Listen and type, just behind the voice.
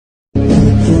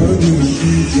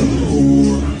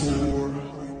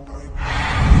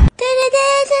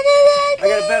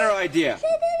idea.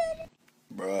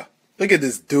 Bruh, look at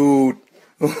this dude.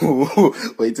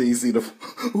 Wait till you see the...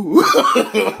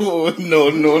 No,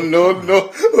 no, no, no.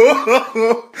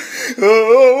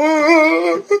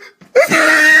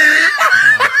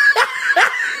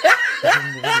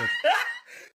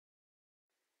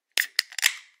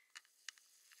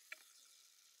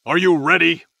 Are you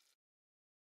ready?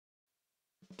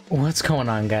 What's going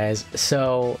on, guys?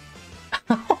 So,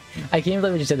 I can't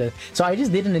believe we just did this. So I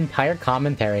just did an entire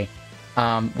commentary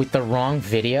with the wrong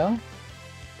video.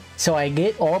 So I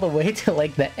get all the way to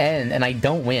like the end and I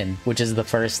don't win, which is the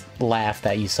first laugh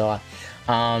that you saw.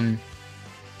 And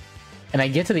I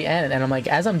get to the end and I'm like,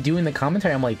 as I'm doing the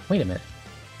commentary, I'm like, wait a minute,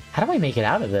 how do I make it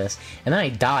out of this? And then I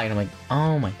die and I'm like,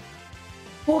 oh my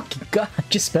fucking god, I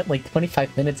just spent like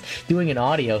 25 minutes doing an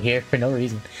audio here for no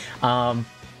reason.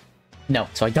 No,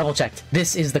 so I double checked.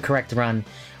 This is the correct run.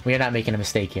 We are not making a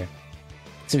mistake here.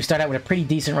 So we start out with a pretty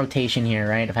decent rotation here,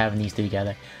 right, of having these two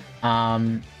together.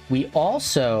 We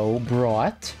also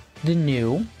brought the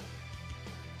new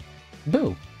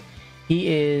Boo.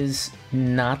 He is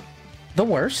not the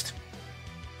worst.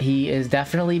 He has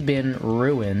definitely been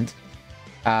ruined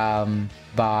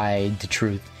by the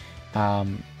truth.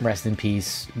 Rest in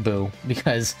peace, Boo,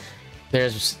 because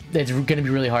it's going to be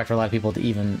really hard for a lot of people to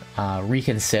even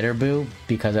reconsider Boo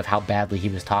because of how badly he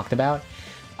was talked about.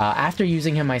 After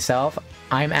using him myself,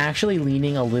 I'm actually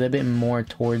leaning a little bit more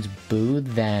towards Boo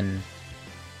than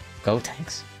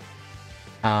Gotenks.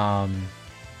 And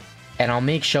I'll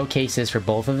make showcases for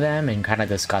both of them and kind of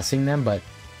discussing them, but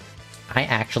I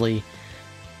actually,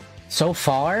 so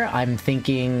far, I'm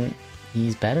thinking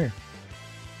he's better.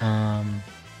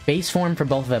 Base form for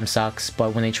both of them sucks,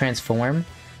 but when they transform,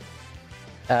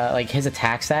 like his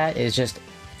attack stat is just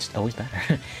always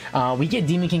better. We get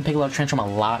Demon King Piccolo transform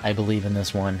a lot, I believe, in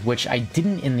this one, which I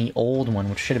didn't in the old one,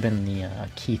 which should have been the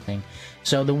key thing.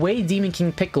 So the way Demon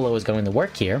King Piccolo is going to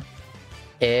work here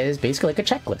is basically like a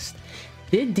checklist.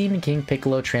 Did Demon King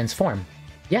Piccolo transform?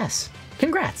 Yes.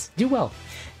 Congrats. Do well.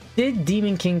 Did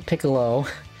Demon King Piccolo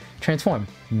transform?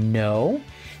 No.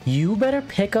 You better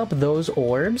pick up those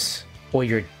orbs or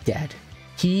you're dead.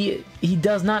 He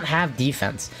does not have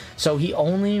defense. So he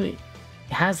only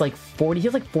has like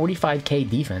 45k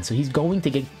defense. So he's going to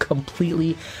get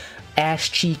completely ass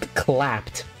cheek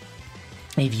clapped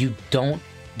if you don't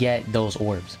get those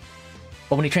orbs.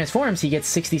 But when he transforms, he gets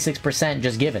 66%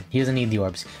 just given. He doesn't need the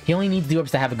orbs. He only needs the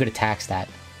orbs to have a good attack stat.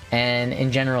 And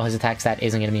in general, his attack stat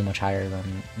isn't going to be much higher than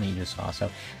you just saw, so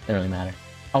it doesn't really matter.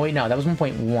 Oh wait, no, that was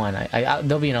 1.1.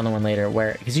 There'll be another one later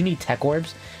where, because you need tech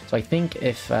orbs. So I think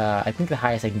if I think the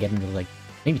highest I can get him to like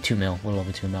maybe 2 mil, a little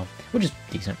over 2 mil, which is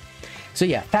decent. So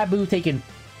yeah, Fat Boo taking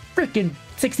freaking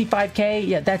 65k.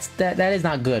 Yeah, that is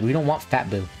not good. We don't want Fat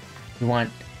Boo. We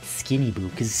want Skinny Boo,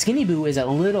 because Skinny Boo is a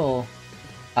little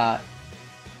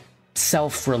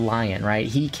self-reliant, right?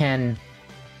 He can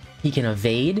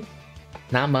evade,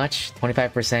 not much,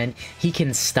 25%. He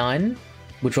can stun,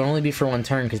 which will only be for one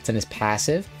turn because it's in his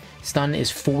passive. Stun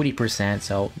is 40%,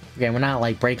 so again, we're not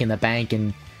like breaking the bank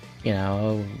and, you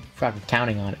know, fucking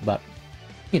counting on it, but,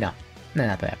 you know,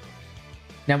 not bad.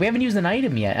 Now, we haven't used an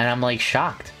item yet, and I'm like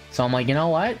shocked. So I'm like, you know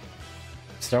what?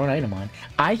 Let's throw an item on.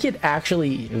 I could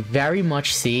actually very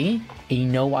much see a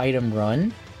no item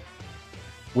run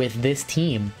with this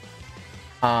team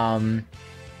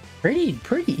pretty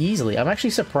easily. I'm actually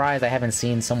surprised I haven't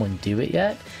seen someone do it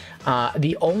yet.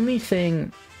 The only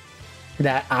thing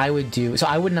that I would do, so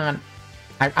I would not,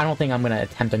 I don't think I'm gonna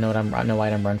attempt a no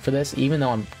item run for this, even though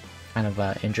I'm kind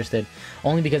of interested,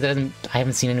 only because I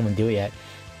haven't seen anyone do it yet.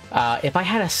 If I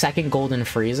had a second Golden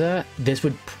Frieza, this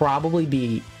would probably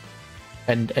be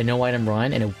a no item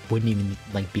run, and it wouldn't even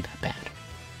like be that bad.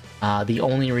 The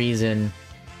only reason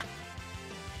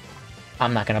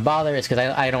I'm not gonna bother is because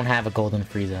I don't have a Golden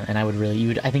Frieza, and I would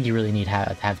really, I think you really need to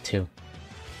have two.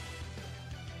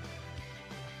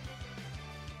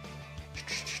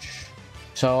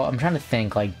 So I'm trying to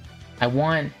think, like, I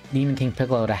want Demon King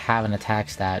Piccolo to have an attack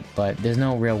stat, but there's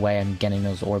no real way I'm getting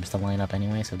those orbs to line up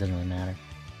anyway, so it doesn't really matter.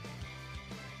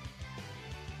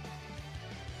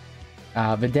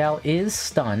 Videl is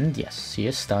stunned. Yes, he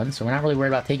is stunned, so we're not really worried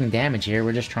about taking damage here.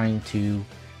 We're just trying to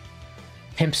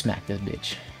pimp smack this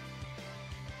bitch.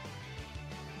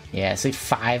 Yeah, say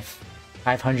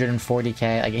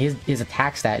 540k. Like, his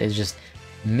attack stat is just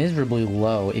miserably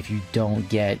low if you don't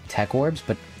get tech orbs,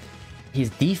 but his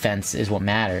defense is what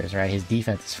matters, right? His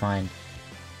defense is fine.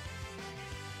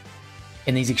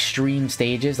 In these extreme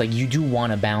stages, like, you do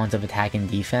want a balance of attack and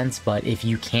defense, but if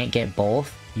you can't get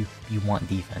both, you want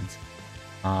defense.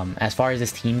 As far as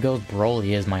this team goes,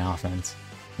 Broly is my offense.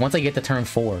 Once I get to turn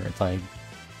 4, it's like,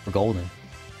 we're golden.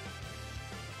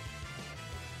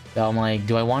 So I'm like,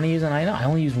 do I want to use an item? I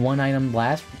only used one item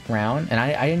last round, and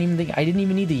I didn't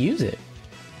even need to use it.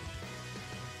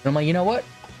 And I'm like, you know what?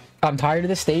 I'm tired of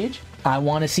this stage. I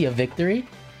want to see a victory.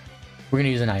 We're gonna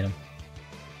use an item.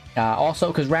 Also,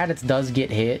 because Raditz does get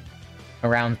hit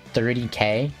around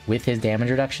 30k with his damage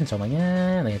reduction, so I'm like,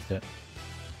 let's do it.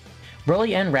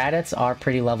 Broly and Raditz are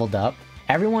pretty leveled up.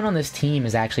 Everyone on this team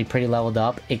is actually pretty leveled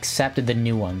up, except the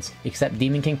new ones. Except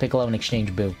Demon King, Piccolo, and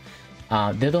Exchange Boo.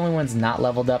 They're the only ones not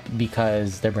leveled up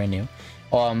because they're brand new.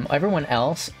 Everyone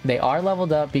else, they are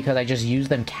leveled up because I just use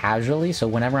them casually. So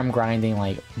whenever I'm grinding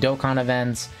like Dokkan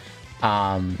events,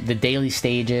 the daily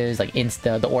stages, like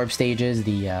the orb stages,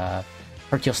 the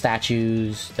Hercule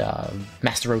statues, the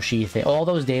Master Roshi thing, all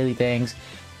those daily things,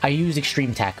 I used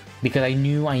Extreme Tech because I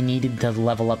knew I needed to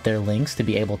level up their links to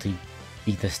be able to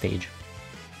beat this stage.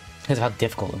 Because of how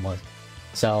difficult it was.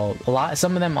 So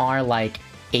some of them are like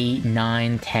 8,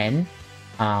 9, 10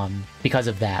 because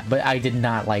of that. But I did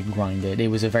not like grind it. It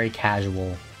was a very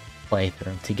casual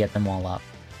playthrough to get them all up.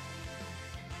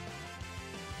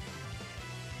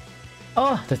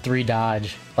 Oh, the 3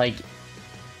 dodge. Like,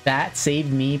 that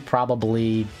saved me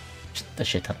probably a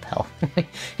shit ton of health.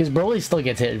 Because Broly still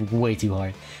gets hit way too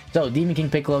hard. So, Demon King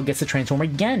Piccolo gets to transform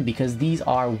again because these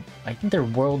are, I think they're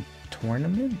World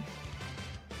Tournament?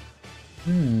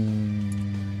 Let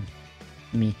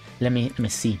me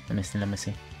see.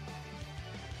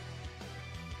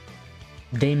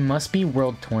 They must be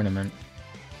World Tournament.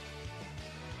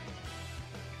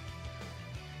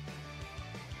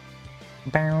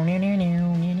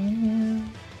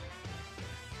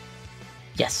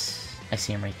 Yes, I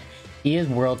see him right there. He is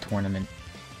World Tournament.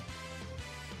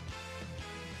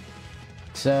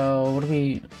 So, what do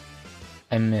we...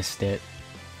 I missed it.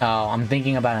 Oh, I'm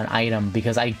thinking about an item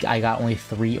because I got only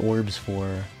 3 orbs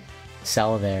for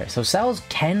Cell there. So Cells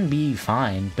can be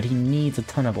fine, but he needs a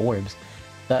ton of orbs.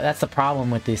 That's the problem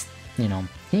with this,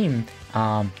 team.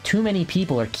 Too many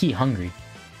people are key hungry.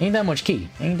 Ain't that much key.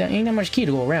 Ain't that much key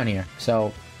to go around here.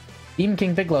 So, even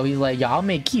King Piccolo, he's like, yeah, I'll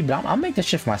make key, but I'll make this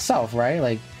shit for myself, right?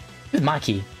 Like, this is my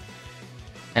key.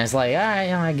 And it's like, alright,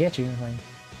 I get you. Like,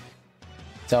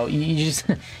 so, you just,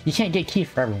 you can't get key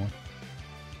for everyone.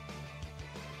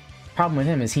 Problem with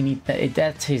him is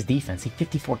that's his defense. He's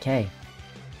 54k.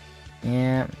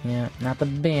 Yeah, not the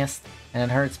best. And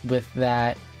it hurts with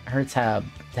that. Hurts to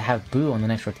have Boo on the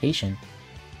next rotation.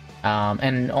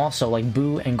 And also, like,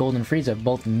 Boo and Golden Frieza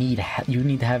both you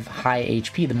need to have high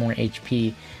HP, the more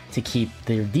HP to keep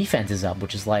their defenses up,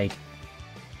 which is, like,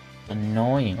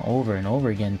 annoying over and over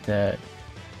again to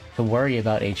worry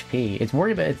about HP. It's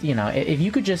worry about, if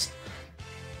you could just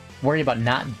worry about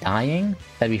not dying,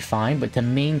 that'd be fine, but to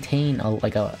maintain a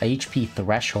HP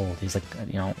threshold is, like,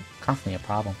 constantly a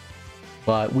problem.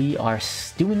 But we are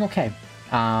doing okay.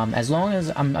 As long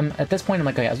as I'm at this point, I'm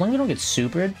like, okay, as long as we don't get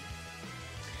supered,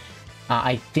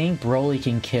 I think Broly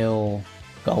can kill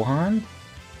Gohan.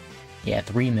 Yeah,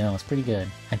 3 mil, it's pretty good.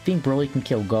 I think Broly can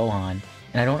kill Gohan,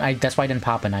 and that's why I didn't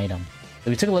pop an item.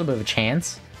 So we took a little bit of a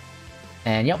chance,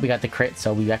 and yep, we got the crit,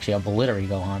 so we actually obliterate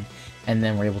Gohan, and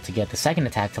then we're able to get the second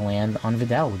attack to land on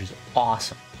Videl, which is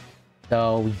awesome.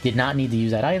 So we did not need to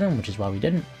use that item, which is why we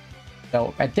didn't.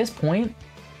 So at this point,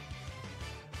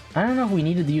 I don't know if we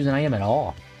needed to use an item at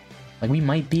all. Like, we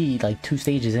might be, like, 2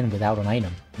 stages in without an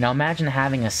item. Now, imagine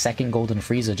having a second Golden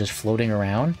Frieza just floating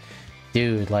around.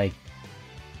 Dude, like,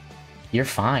 you're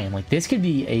fine. Like, this could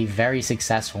be a very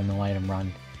successful no-item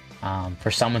run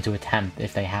for someone to attempt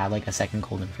if they had, like, a second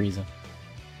Golden Frieza.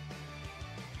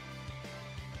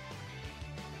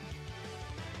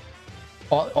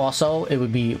 Also, it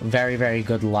would be very, very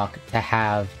good luck to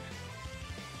have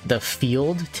the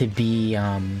field to be,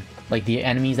 like, the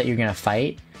enemies that you're gonna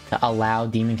fight to allow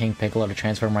Demon King Piccolo to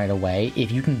transform right away. If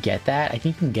you can get that, I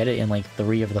think you can get it in, like,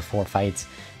 3 of the 4 fights.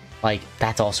 Like,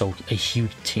 that's also a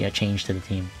huge change to the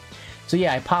team. So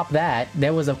yeah, I popped that.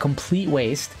 That was a complete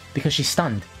waste because she's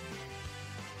stunned.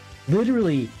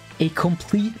 Literally a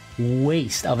complete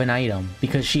waste of an item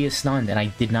because she is stunned, and I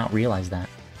did not realize that.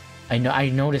 I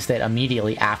noticed it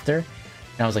immediately after, and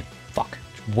I was like, fuck.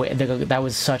 That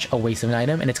was such a waste of an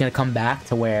item, and it's gonna come back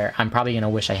to where I'm probably gonna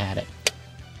wish I had it.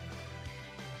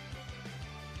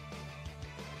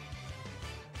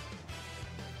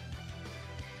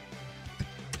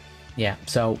 Yeah,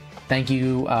 so thank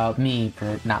you, me,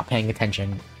 for not paying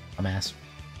attention, dumbass.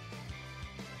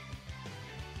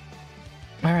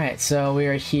 Alright, so we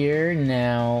are here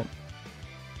now.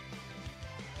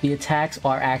 The attacks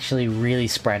are actually really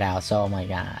spread out, so I'm like,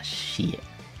 ah, shit.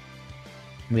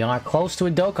 We are close to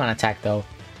a Dokkan attack, though.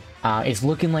 It's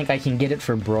looking like I can get it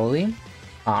for Broly.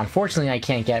 Unfortunately, I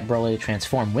can't get Broly to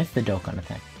transform with the Dokkan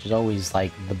attack. which is always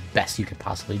like the best you could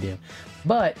possibly do.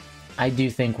 But I do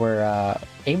think we're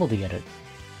able to get it.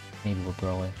 Maybe with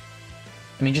Broly.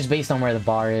 I mean, just based on where the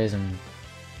bar is and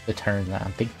the turns,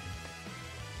 I'm thinking.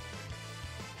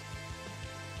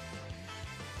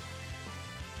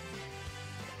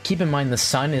 Keep in mind the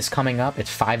sun is coming up.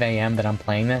 It's 5 a.m. that I'm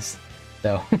playing this,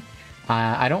 so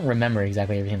I don't remember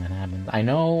exactly everything that happened. I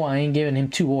know I ain't giving him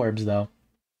 2 orbs though.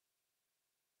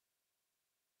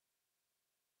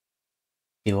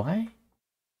 Do I?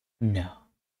 No.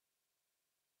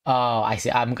 Oh, I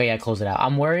see. I'm gonna close it out.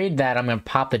 I'm worried that I'm gonna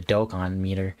pop the Dokkan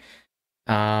meter.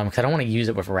 Because I don't want to use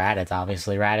it with Raditz,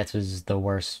 obviously. Raditz is the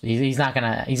worst. He's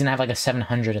gonna have like a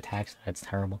 700 attack. That's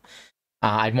terrible.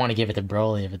 I'd want to give it to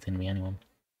Broly if it's gonna be anyone.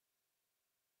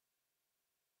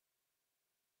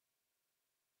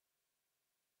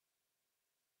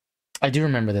 I do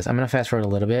remember this. I'm gonna fast forward a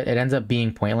little bit. It ends up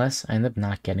being pointless. I end up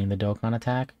not getting the Dokkan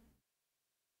attack.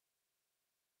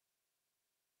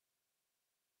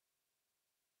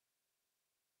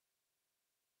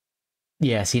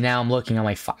 Yeah, see now I'm looking, I'm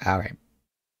like, alright.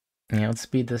 Yeah, let's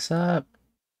speed this up.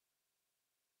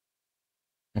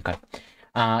 Okay.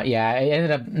 Yeah, it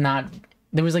ended up not...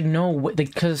 There was like no...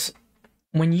 Because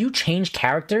when you change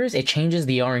characters, it changes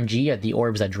the RNG at the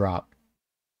orbs that drop.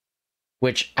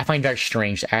 Which I find very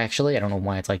strange, actually. I don't know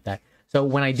why it's like that. So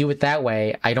when I do it that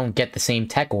way, I don't get the same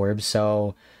tech orbs,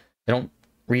 so they don't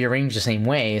rearrange the same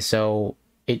way, so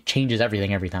it changes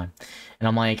everything every time. And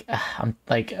I'm like,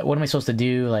 what am I supposed to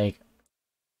do? Like,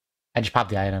 I just popped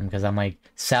the item because I'm like,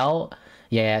 sell?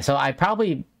 Yeah, so I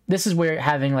probably... This is where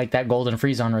having like that golden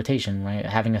freeze on rotation, right?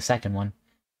 Having a second one.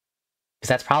 Because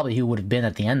that's probably who would have been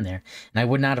at the end there. And I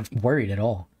would not have worried at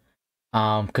all.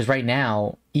 Because right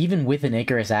now, even with an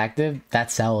Icarus active,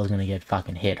 that cell is going to get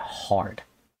fucking hit hard.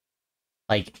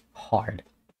 Like, hard.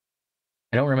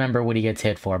 I don't remember what he gets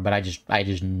hit for, but I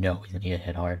just know he's going to get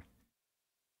hit hard.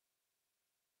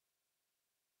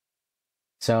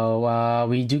 So,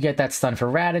 we do get that stun for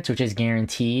Raditz, which is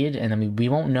guaranteed, and then we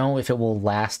won't know if it will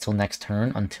last till next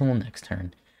turn, until next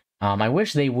turn. I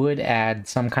wish they would add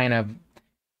some kind of...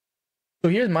 So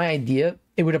here's my idea.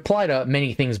 It would apply to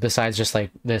many things besides just,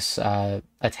 like, this,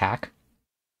 attack.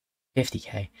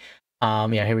 50k.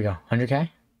 Yeah, here we go. 100k?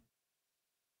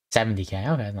 70k.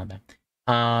 Okay, that's not bad.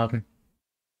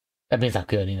 That means not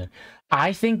good either.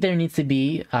 I think there needs to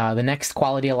be the next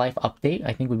quality of life update.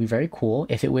 I think would be very cool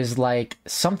if it was like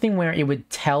something where it would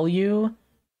tell you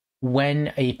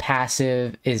when a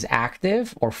passive is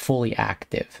active or fully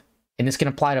active, and this can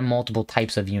apply to multiple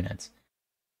types of units.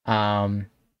 So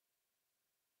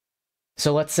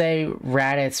let's say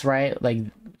Raditz, right? Like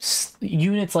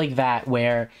units like that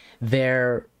where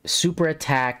their super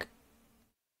attack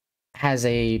has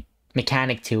a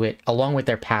mechanic to it along with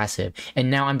their passive,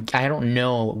 and now I don't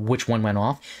know which one went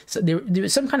off, so there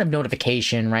was some kind of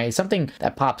notification, right? Something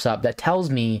that pops up that tells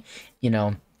me, you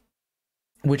know,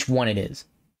 which one it is.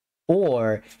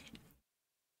 Or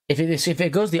if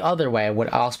it goes the other way,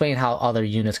 I'll explain how other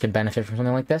units can benefit from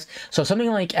something like this. So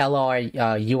something like LR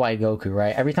UI Goku,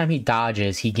 right? Every time he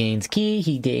dodges, he gains ki,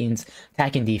 he gains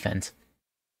attack and defense.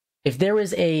 If there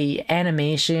was a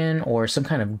animation or some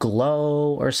kind of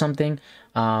glow or something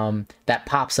that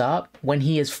pops up when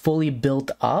he is fully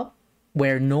built up,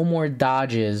 where no more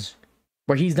dodges,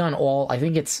 where he's done all, I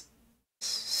think it's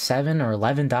 7 or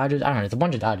 11 dodges, I don't know, it's a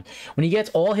bunch of dodges. When he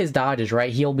gets all his dodges,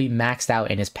 right, he'll be maxed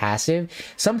out in his passive.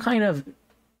 Some kind of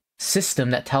system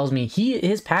that tells me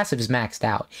his passive is maxed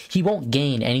out. He won't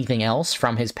gain anything else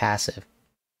from his passive.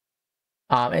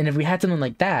 And if we had something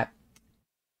like that,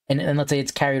 and let's say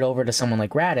it's carried over to someone like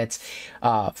Raditz.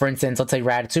 For instance, let's say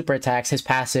Raditz super attacks, his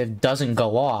passive doesn't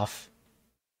go off.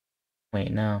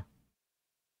 Wait, no.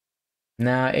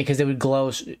 No, because it would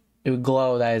glow. It would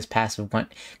glow that his passive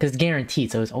went, because it's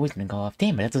guaranteed, so it's always gonna go off.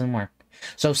 Damn it, that doesn't work.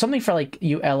 So something for like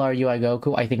LR UI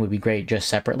Goku, I think would be great just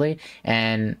separately,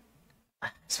 and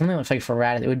something like for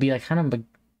Raditz, it would be like kind of like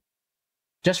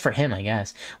just for him, I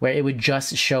guess, where it would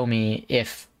just show me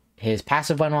if his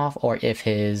passive went off or if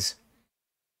his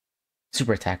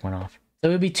super attack went off. So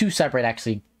it would be 2 separate,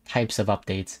 actually, types of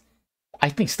updates. I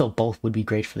think still both would be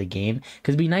great for the game,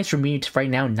 because it'd be nice for me to, right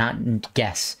now, not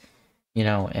guess, you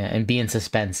know, and be in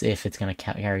suspense if it's going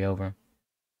to carry over.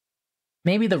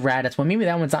 Maybe the Raditz one, maybe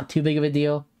that one's not too big of a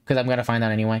deal, because I'm going to find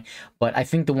out anyway. But I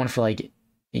think the one for, like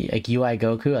UI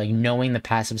Goku, like, knowing the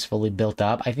passive's fully built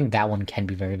up, I think that one can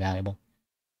be very valuable.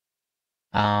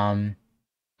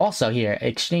 Also, here,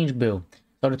 Exchange Boo.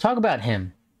 So to talk about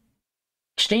him,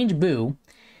 Exchange Boo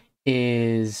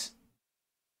is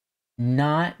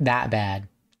not that bad.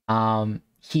 I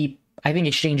think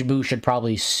Exchange Boo should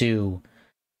probably sue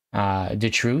the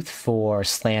truth for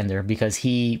slander because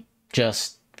he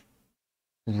just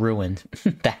ruined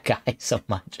that guy so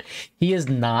much. He is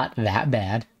not that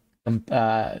bad.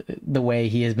 The way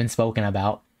he has been spoken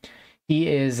about,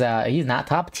 he's not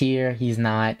top tier. He's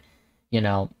not, you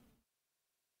know,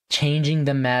 changing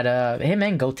the meta. Him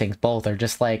and Gotenks both are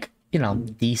just like, you know,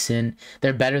 decent.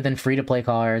 They're better than free to play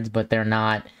cards, but they're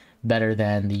not better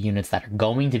than the units that are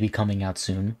going to be coming out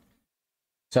soon.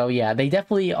 So yeah, they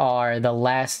definitely are the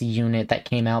last unit that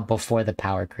came out before the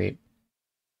power creep.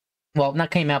 Well,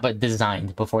 not came out, but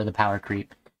designed before the power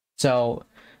creep. So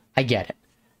I get it.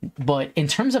 But in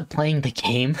terms of playing the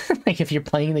game, like if you're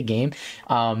playing the game,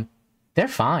 they're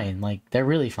fine. Like they're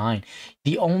really fine.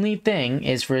 The only thing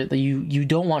is for you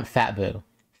don't want Fat Boo.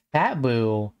 Fat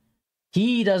Boo,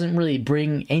 he doesn't really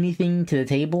bring anything to the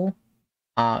table.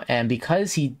 And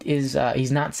because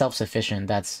he's not self-sufficient,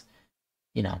 that's,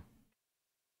 you know,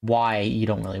 why you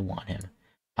don't really want him.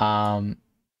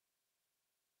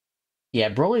 Yeah,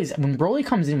 when Broly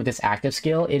comes in with this active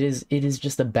skill, it is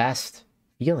just the best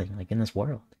feeling like in this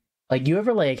world. Like you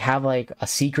ever like have like a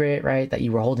secret, right, that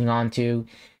you were holding on to,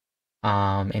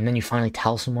 and then you finally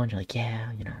tell someone, you're like,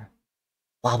 yeah, you know,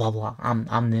 blah blah blah,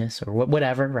 I'm this or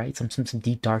whatever, right? Some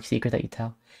deep dark secret that you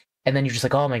tell, and then you're just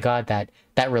like, oh my god, that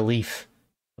relief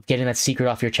of getting that secret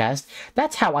off your chest.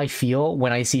 That's how I feel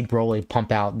when I see Broly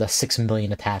pump out the 6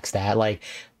 million attack stat. Like,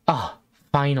 oh,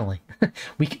 finally,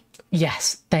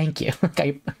 yes, thank you.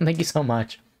 Thank you so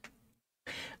much.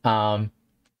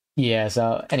 Yeah,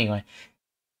 so anyway.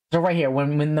 So right here,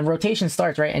 when the rotation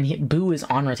starts, right, and Boo is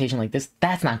on rotation like this,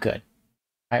 that's not good.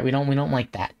 Right? We don't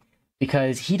like that.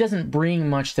 Because he doesn't bring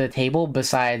much to the table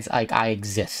besides like I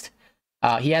exist.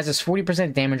 He has this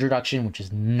 40% damage reduction, which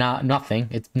is nothing.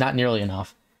 It's not nearly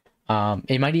enough.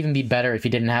 It might even be better if he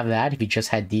didn't have that, if he just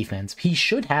had defense. He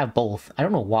should have both. I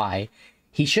don't know why.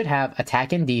 He should have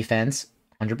attack and defense,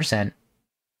 100%,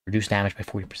 reduce damage by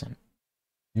 40%.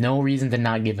 No reason to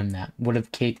not give him that. Would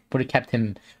have kept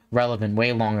him relevant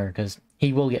way longer, because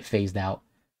he will get phased out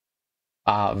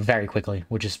very quickly,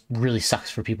 which is really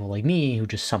sucks for people like me who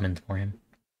just summoned for him.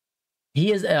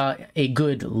 He is a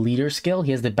good leader skill.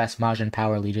 He has the best Majin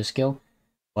Power leader skill.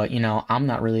 But, you know, I'm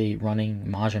not really running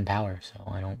Majin Power, so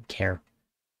I don't care.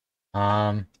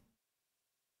 But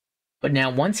now,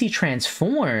 once he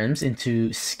transforms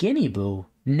into Skinny Boo,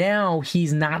 now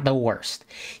he's not the worst.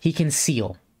 He can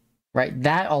seal, right?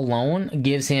 That alone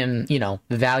gives him, you know,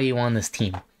 value on this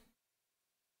team.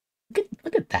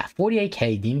 Look at that,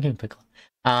 48k, Demon King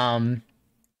Piccolo.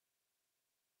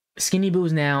 Skinny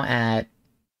Boo's now at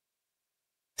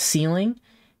ceiling.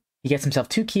 He gets himself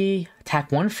 2 key,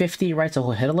 attack 150, right? So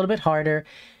he'll hit a little bit harder.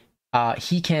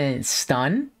 He can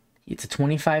stun. It's a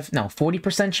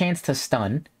 40% chance to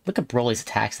stun. Look at Broly's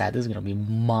attack stat. This is gonna be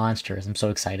monstrous. I'm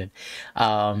so excited. He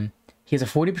has a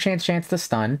 40% chance to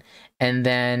stun, and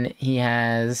then he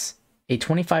has a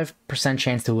 25%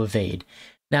 chance to evade.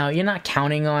 Now you're not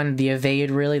counting on the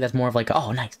evade really. That's more of like,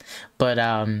 oh nice. But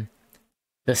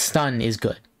the stun is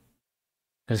good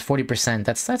because 40%.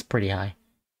 That's pretty high.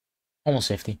 Almost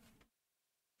 50.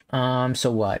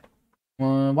 So what?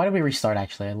 Why did we restart,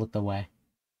 actually? I looked away.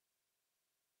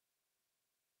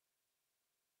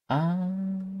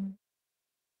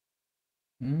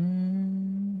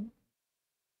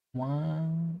 Why?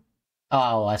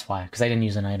 Oh, that's why. Because I didn't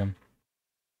use an item.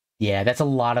 Yeah, that's a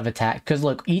lot of attack. Because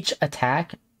look, each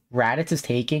attack Raditz is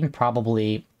taking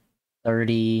probably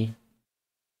 30...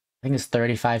 I think it's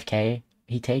 35k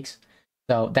he takes.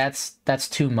 So that's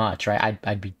too much, right?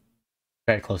 I'd be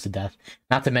very close to death.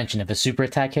 Not to mention if a super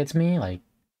attack hits me, like,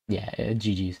 yeah,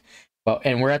 GG's. Well,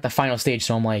 and we're at the final stage,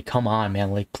 so I'm like, come on,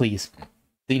 man, like, please.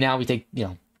 See, now we take, you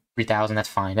know, 3,000. That's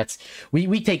fine.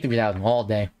 We take the 3,000 all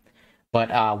day.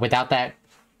 But without that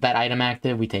item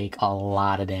active, we take a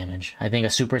lot of damage. I think a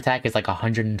super attack is like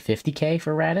 150k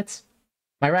for Raditz.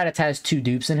 My Raditz has 2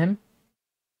 dupes in him,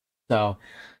 so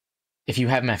if you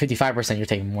have him at 55%, you're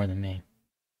taking more than me.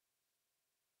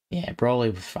 Yeah, Broly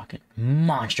with fucking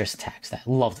monstrous attacks. I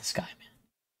love this guy, man.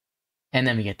 And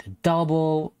then we get the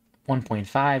double,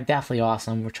 1.5. Definitely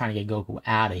awesome. We're trying to get Goku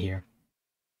out of here.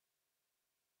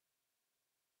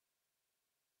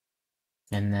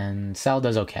 And then Cell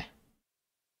does okay.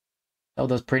 Cell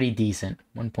does pretty decent.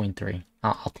 1.3.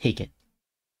 I'll take it.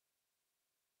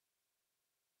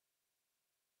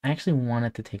 I actually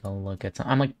wanted to take a look at some.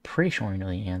 I'm like pretty sure I know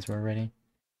the answer already.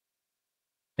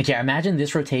 Like, yeah, imagine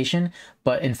this rotation,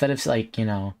 but instead of, like, you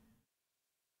know,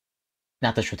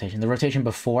 not this rotation, the rotation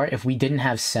before, if we didn't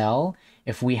have Cell,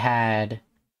 if we had,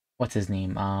 what's his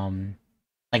name,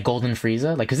 like Golden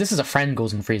Frieza, like, because this is a friend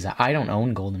Golden Frieza. I don't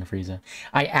own Golden Frieza.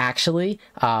 I actually,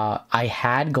 I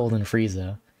had Golden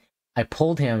Frieza, I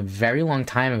pulled him a very long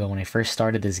time ago when I first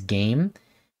started this game.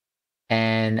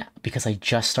 And because I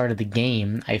just started the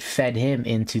game, I fed him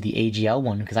into the AGL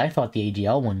one because I thought the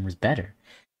AGL one was better.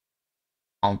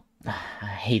 I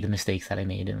hate the mistakes that I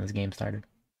made in this game started.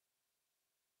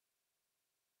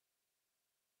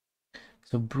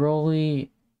 So Broly,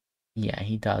 yeah,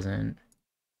 he doesn't.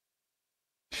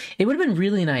 It would have been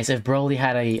really nice if Broly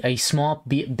had a small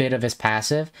bit of his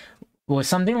passive was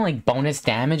something like bonus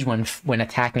damage when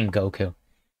attacking Goku.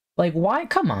 Like, why?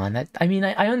 Come on. I mean,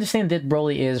 I understand that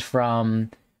Broly is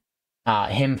from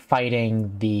him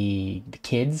fighting the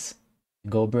kids,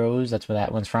 Go Bros. That's where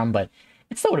that one's from, but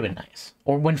it still would have been nice.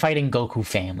 Or when fighting Goku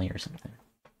family or something.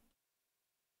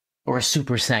 Or a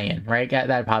Super Saiyan, right?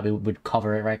 That probably would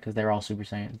cover it, right? Because they're all Super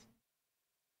Saiyans.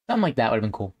 Something like that would have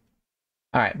been cool.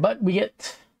 Alright, but we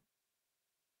get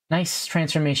nice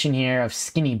transformation here of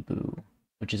Skinny Boo,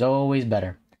 which is always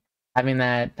better. Having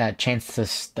that chance to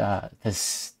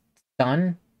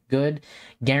stun, good.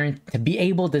 To be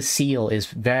able to seal is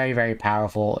very, very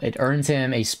powerful. It earns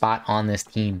him a spot on this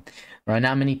team. There are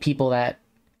not many people that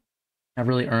have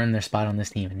really earned their spot on this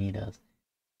team, and he does.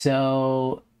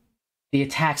 So the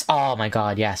attacks, oh my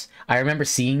god, yes. I remember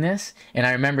seeing this, and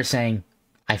I remember saying,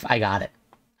 I got it.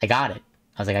 I got it.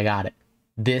 I was like, I got it.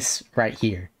 This right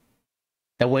here.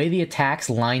 The way the attacks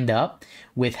lined up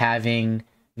with having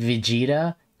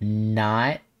Vegeta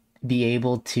not be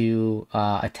able to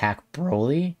attack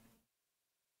Broly,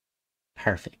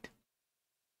 perfect.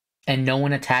 And no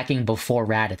one attacking before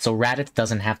Raditz, so Raditz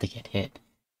doesn't have to get hit.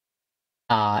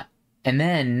 And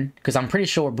then, because I'm pretty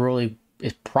sure Broly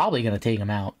is probably going to take him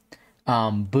out,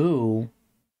 Boo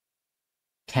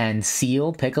can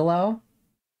seal Piccolo,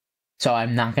 so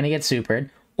I'm not going to get supered.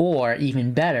 Or,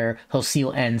 even better, he'll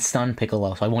seal and stun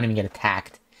Piccolo, so I won't even get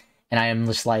attacked. And I am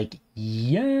just like,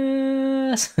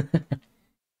 yes!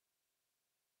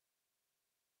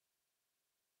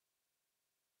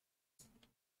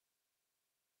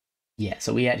 Yeah,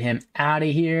 so we had him out of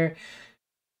here.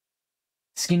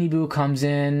 Skinny Boo comes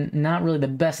in. Not really the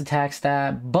best attack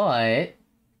stat, but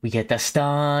we get the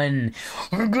stun.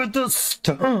 We get the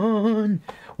stun.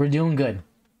 We're doing good.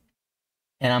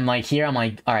 And I'm like, here, I'm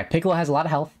like, all right, Piccolo has a lot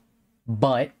of health,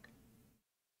 but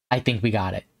I think we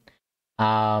got it.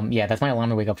 Yeah, that's my alarm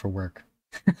to wake up for work.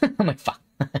 I'm like, fuck.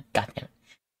 God damn it.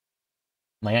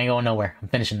 I'm like, I ain't going nowhere. I'm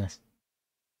finishing this.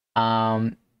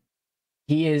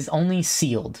 He is only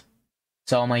sealed.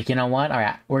 So I'm like, you know what? All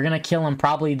right, we're gonna kill him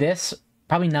probably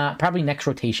next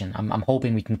rotation. I'm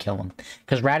hoping we can kill him.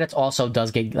 Because Raditz also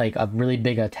does get like a really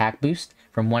big attack boost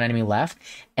from one enemy left.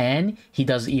 And he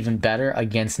does even better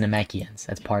against Namekians.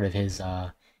 That's part of his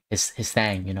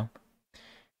thing, you know?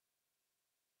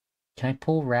 Can I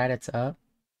pull Raditz up?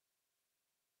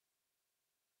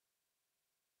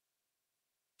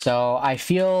 So I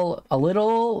feel a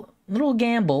little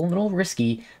gamble, a little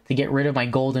risky to get rid of my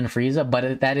Golden Frieza,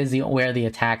 but that is where the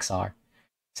attacks are.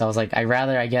 So I was like, I'd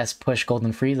rather, I guess, push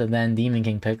Golden Frieza than Demon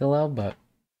King Piccolo, but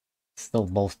still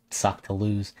both suck to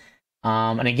lose.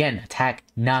 And again, attack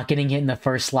not getting hit in the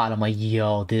first slot. I'm like,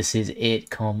 yo, this is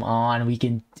it. Come on, we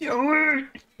can do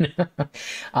it.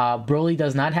 Broly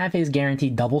does not have his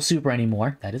guaranteed double super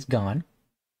anymore. That is gone.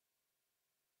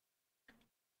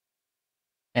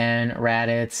 And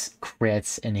Raditz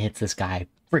crits and hits this guy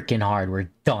freaking hard. We're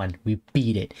done. We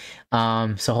beat it.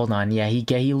 So hold on. Yeah,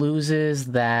 he loses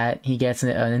that. He gets an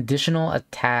additional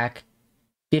attack,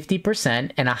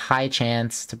 50%, and a high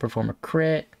chance to perform a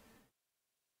crit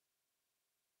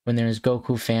when there's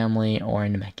Goku family or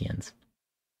Namekians.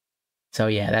 So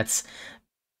yeah, that's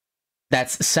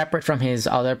separate from his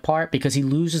other part because he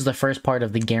loses the first part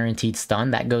of the guaranteed stun.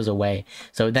 That goes away.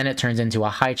 So then it turns into a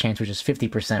high chance, which is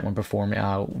 50%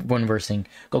 when versing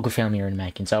Goku family or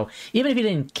Namekian. So even if he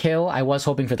didn't kill, I was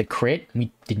hoping for the crit.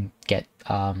 We didn't get,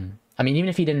 I mean, even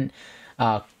if he didn't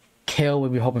kill, we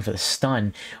were hoping for the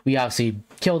stun. We obviously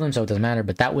killed him, so it doesn't matter,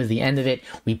 but that was the end of it.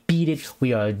 We beat it.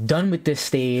 We are done with this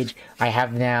stage. I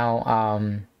have now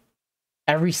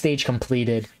every stage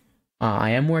completed.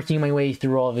 I am working my way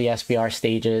through all of the SBR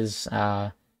stages.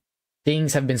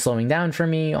 Things have been slowing down for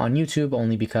me on YouTube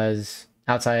only because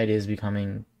outside is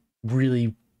becoming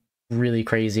really, really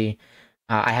crazy.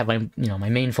 I have my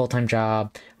main full-time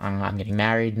job. I'm getting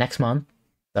married next month.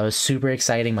 That was super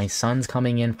exciting. My son's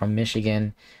coming in from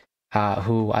Michigan,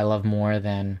 who I love more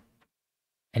than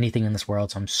anything in this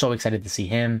world. So I'm so excited to see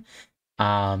him.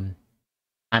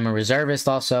 I'm a reservist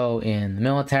also in the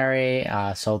military,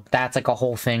 so that's like a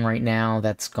whole thing right now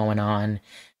that's going on.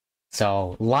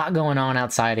 So a lot going on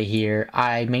outside of here.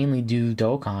 I mainly do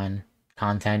Dokkan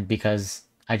content because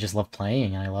I just love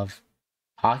playing and I love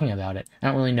talking about it. I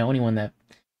don't really know anyone that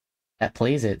that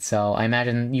plays it. So I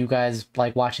imagine you guys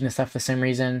like watching this stuff for the same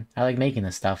reason I like making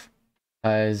this stuff,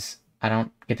 because I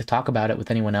don't get to talk about it with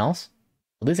anyone else.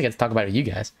 At least I get to talk about it with you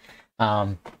guys.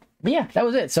 But yeah, that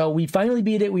was it. So we finally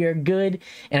beat it. We are good.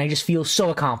 And I just feel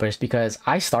so accomplished because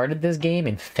I started this game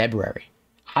in February.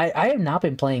 I have not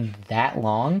been playing that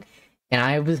long,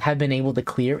 and have been able to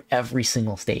clear every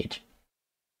single stage.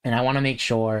 And I want to make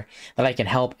sure that I can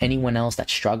help anyone else that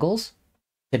struggles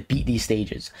to beat these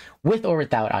stages, with or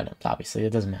without items. Obviously,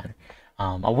 it doesn't matter.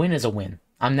 A win is a win.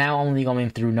 I'm now only going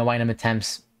through no item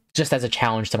attempts just as a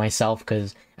challenge to myself,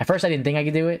 because at first I didn't think I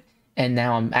could do it, and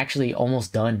now I'm actually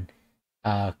almost done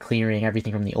clearing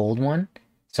everything from the old one.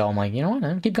 So I'm like, you know what,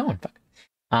 I'm keep going.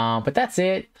 Fuck. But that's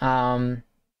it.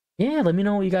 Yeah, let me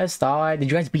know what you guys thought.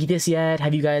 Did you guys beat this yet?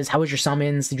 How was your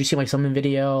summons? Did you see my summon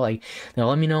video? Like,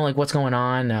 let me know like what's going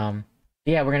on.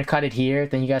 Yeah, we're gonna cut it here.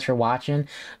 Thank you guys for watching.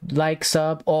 Like,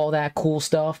 sub, all that cool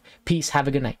stuff. Peace. Have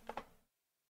a good night.